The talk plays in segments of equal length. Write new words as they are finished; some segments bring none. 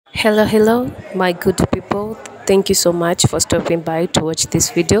Hello, my good people. Thank you so much for stopping by to watch this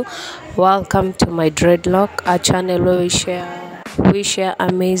video. Welcome to my dreadlock, a channel where we share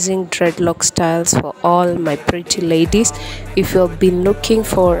amazing dreadlock styles for all my pretty ladies. If you've been looking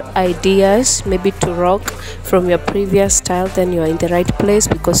for ideas maybe to rock from your previous style, then you're in the right place,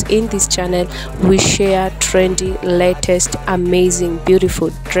 because in this channel we share trendy, latest, amazing, beautiful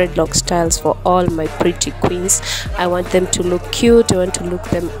dreadlock styles for all my pretty queens. I want them to look cute, I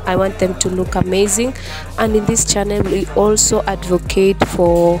want them to look amazing. And in this channel we also advocate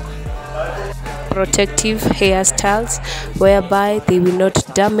for protective hairstyles whereby they will not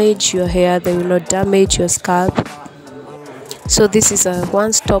damage your hair, they will not damage your scalp. So this is a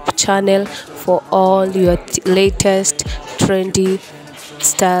one-stop channel for all your latest trendy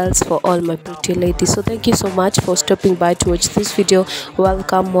styles for all my pretty ladies. So thank you so much for stopping by to watch this video.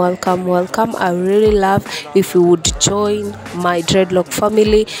 Welcome. I really love if you would join my dreadlock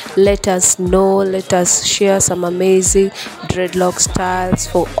family. Let us know, let us share some amazing dreadlock styles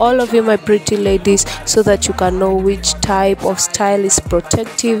for all of you my pretty ladies, so that you can know which type of style is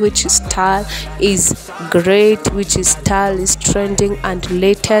protective, which style is great, which style is trending and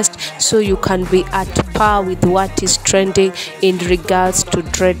latest, so you can be at par with what is trending in regards to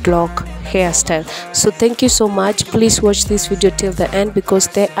dreadlock hairstyle. So thank you so much. Please watch this video till the end, because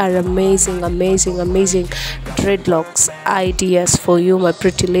there are amazing dreadlocks ideas for you my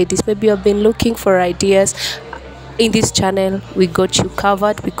pretty ladies. Maybe you have been looking for ideas. In this channel we got you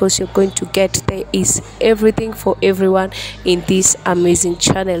covered, because you're going to get, there is everything for everyone in this amazing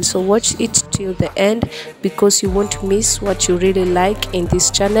channel. So watch it till the end, because you won't miss what you really like in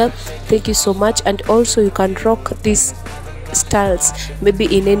this channel. Thank you so much. And also you can rock these styles maybe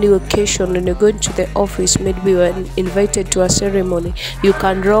in any occasion. When you're going to the office, maybe you're invited to a ceremony, you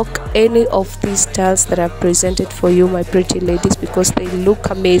can rock any of these styles that I've presented for you my pretty ladies, because they look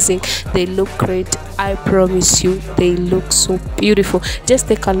amazing, they look great. I promise you, they look so beautiful. Just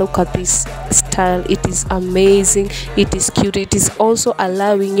take a look at this style. It is amazing, it is cute, it is also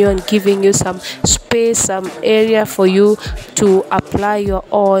allowing you and giving you some space, some area for you to apply your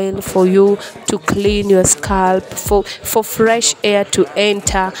oil, for you to clean your scalp, for fresh air to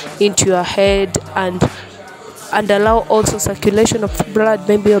enter into your head, and allow also circulation of blood.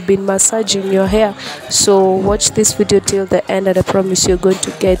 Maybe you've been massaging your hair. So watch this video till the end, and I promise you're going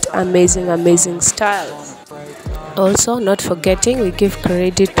to get amazing styles. Also, not forgetting, we give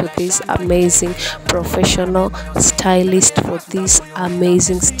credit to this amazing professional stylist for these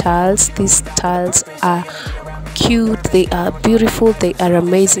amazing styles. These styles are cute, they are beautiful, they are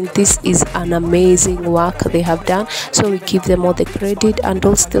amazing. This is an amazing work they have done, so we give them all the credit. And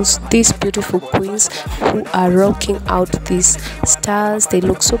also these beautiful queens who are rocking out these styles, they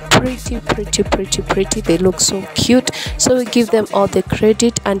look so pretty, they look so cute, so we give them all the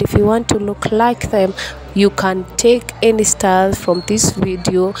credit. And if you want to look like them, you can take any style from this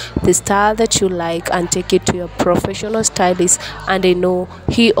video, the style that you like, and take it to your professional stylist, and I know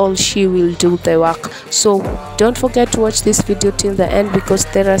he or she will do the work. So don't forget to watch this video till the end, because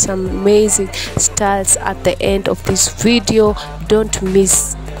there are some amazing styles at the end of this video. Don't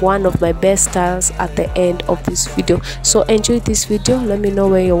miss one of my best styles at the end of this video. So enjoy this video. Let me know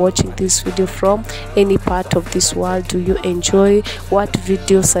where you're watching this video from, any part of this world do you enjoy, what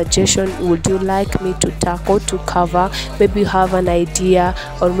video suggestion would you like me to tackle, to cover. Maybe you have an idea,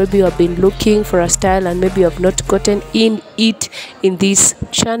 or maybe you have been looking for a style and maybe you have not gotten in it in this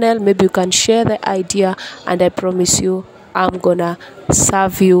channel. Maybe you can share the idea, and I promise you, I'm gonna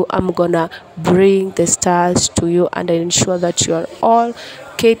serve you, I'm gonna bring the styles to you, and I ensure that you are all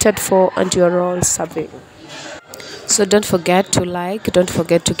catered for and you're all serving. So don't forget to like, don't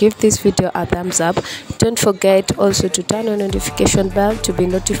forget to give this video a thumbs up, don't forget also to turn on notification bell to be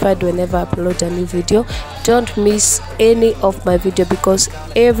notified whenever I upload a new video. Don't miss any of my video, because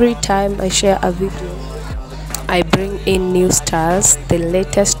every time I share a video I bring in new styles, the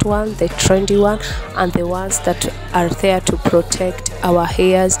latest one, the trendy one, and the ones that are there to protect our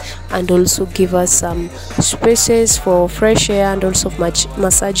hairs and also give us some spaces for fresh air, and also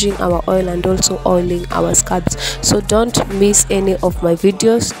massaging our oil and also oiling our scalps. So don't miss any of my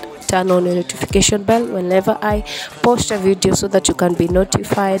videos. Turn on your notification bell whenever I post a video, so that you can be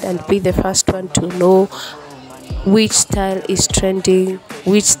notified and be the first one to know which style is trending,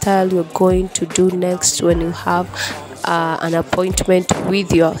 which style you're going to do next when you have an appointment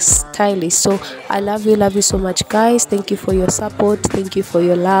with your stylist. So I love you so much, guys. Thank you for your support, thank you for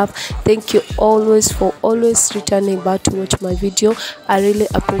your love, thank you always for always returning back to watch my video. I really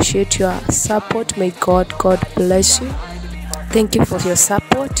appreciate your support. May God bless you. Thank you for your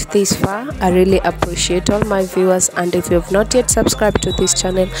support this far. I really appreciate all my viewers, and if you have not yet subscribed to this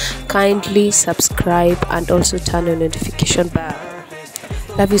channel, kindly subscribe and also turn on notification bell.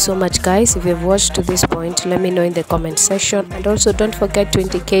 Love you so much, guys. If you've watched to this point, let me know in the comment section, and also don't forget to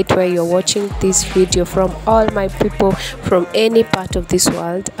indicate where you're watching this video from. All my people from any part of this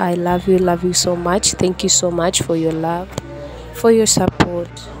world, I love you so much. Thank you so much for your love, for your support.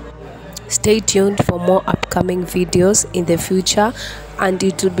 Stay tuned for more upcoming videos in the future, and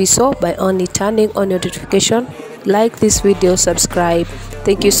it will be so by only turning on notification, like this video, subscribe.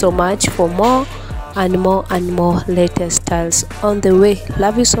 Thank you so much. For more and more latest styles on the way.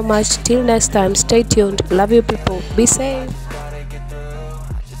 Love you so much. Till next time, stay tuned. Love you people. Be safe.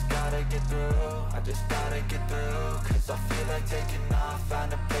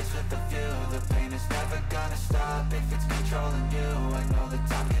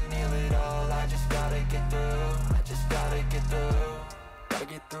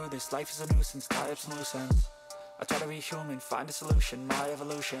 This life is a nuisance, tie up some loose ends. I try to be human, find a solution, my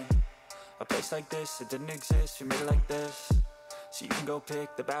evolution. A place like this, it didn't exist, we made it like this. So you can go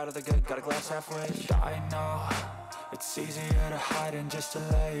pick the bad or the good, got a glass halfway. I know, it's easier to hide than just to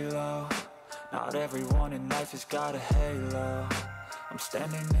lay low. Not everyone in life has got a halo. I'm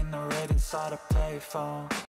standing in the red inside a payphone.